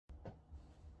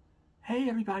Hey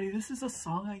everybody, this is a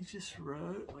song I just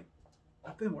wrote. Like,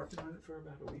 I've been working on it for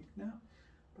about a week now.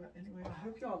 But anyway, I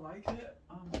hope y'all like it.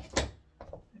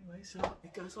 Anyway, so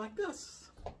it goes like this.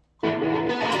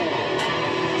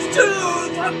 It's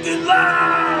too fucking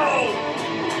loud!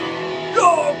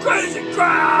 You're a crazy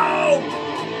crowd!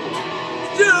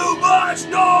 It's too much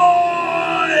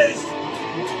noise!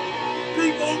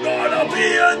 People gonna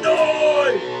be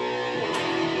annoyed!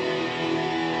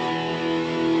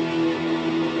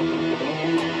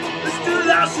 It's too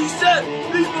loud, she said,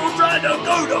 people trying to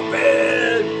go to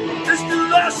bed. It's too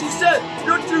loud, she said,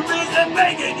 you're too busy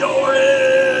banging your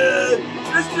head.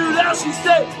 It's too loud, she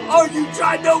said, are you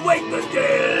trying to wake the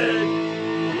dead?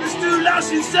 It's too loud,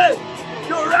 she said,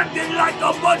 you're acting like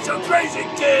a bunch of crazy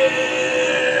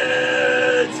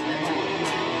kids.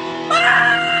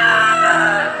 Ah!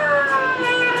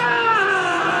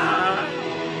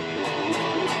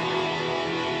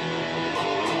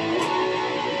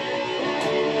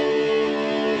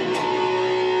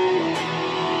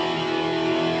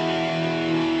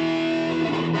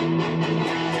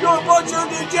 You're a bunch of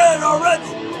degenerates!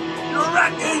 You're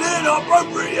acting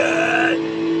inappropriate!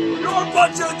 You're a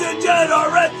bunch of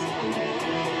degenerates!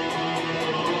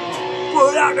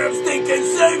 Put out them stinking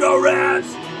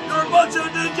cigarettes! You're a bunch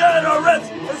of degenerates!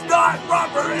 It's not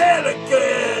proper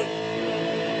etiquette!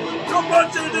 You're a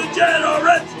bunch of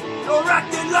degenerates! You're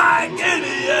acting like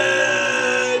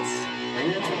idiots!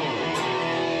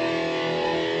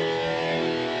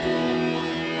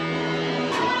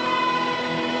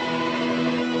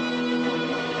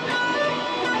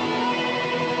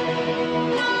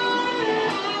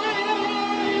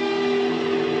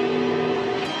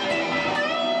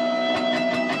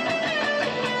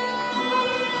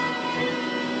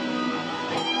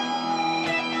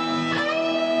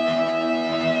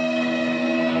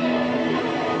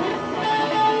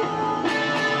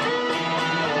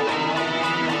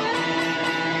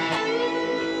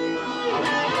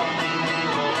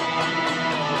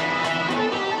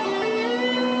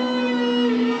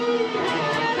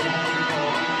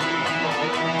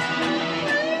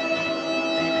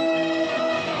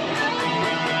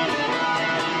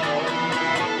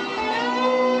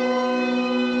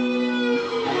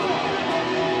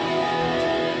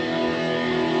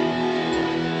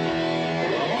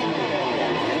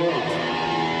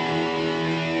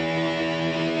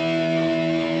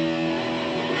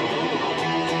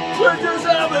 We're just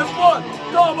having fun!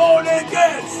 Come on and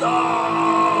get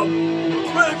some!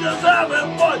 We're just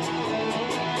having fun!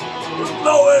 We're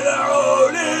blowing our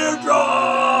own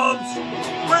eardrums!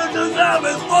 We're just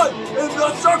having fun! In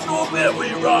the circle that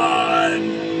we run!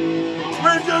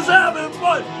 We're just having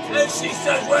fun! And she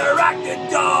says we're acting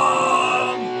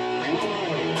dumb!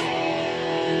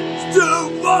 It's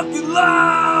too fucking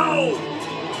loud!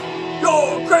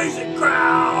 You're a crazy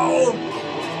crowd!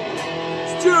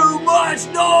 Too much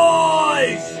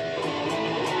noise!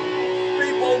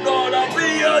 People gonna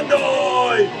be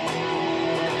annoyed!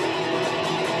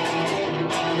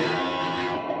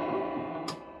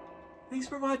 Thanks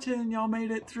for watching. Y'all made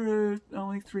it through.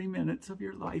 Only 3 minutes of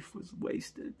your life was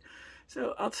wasted.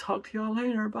 So I'll talk to y'all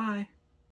later. Bye.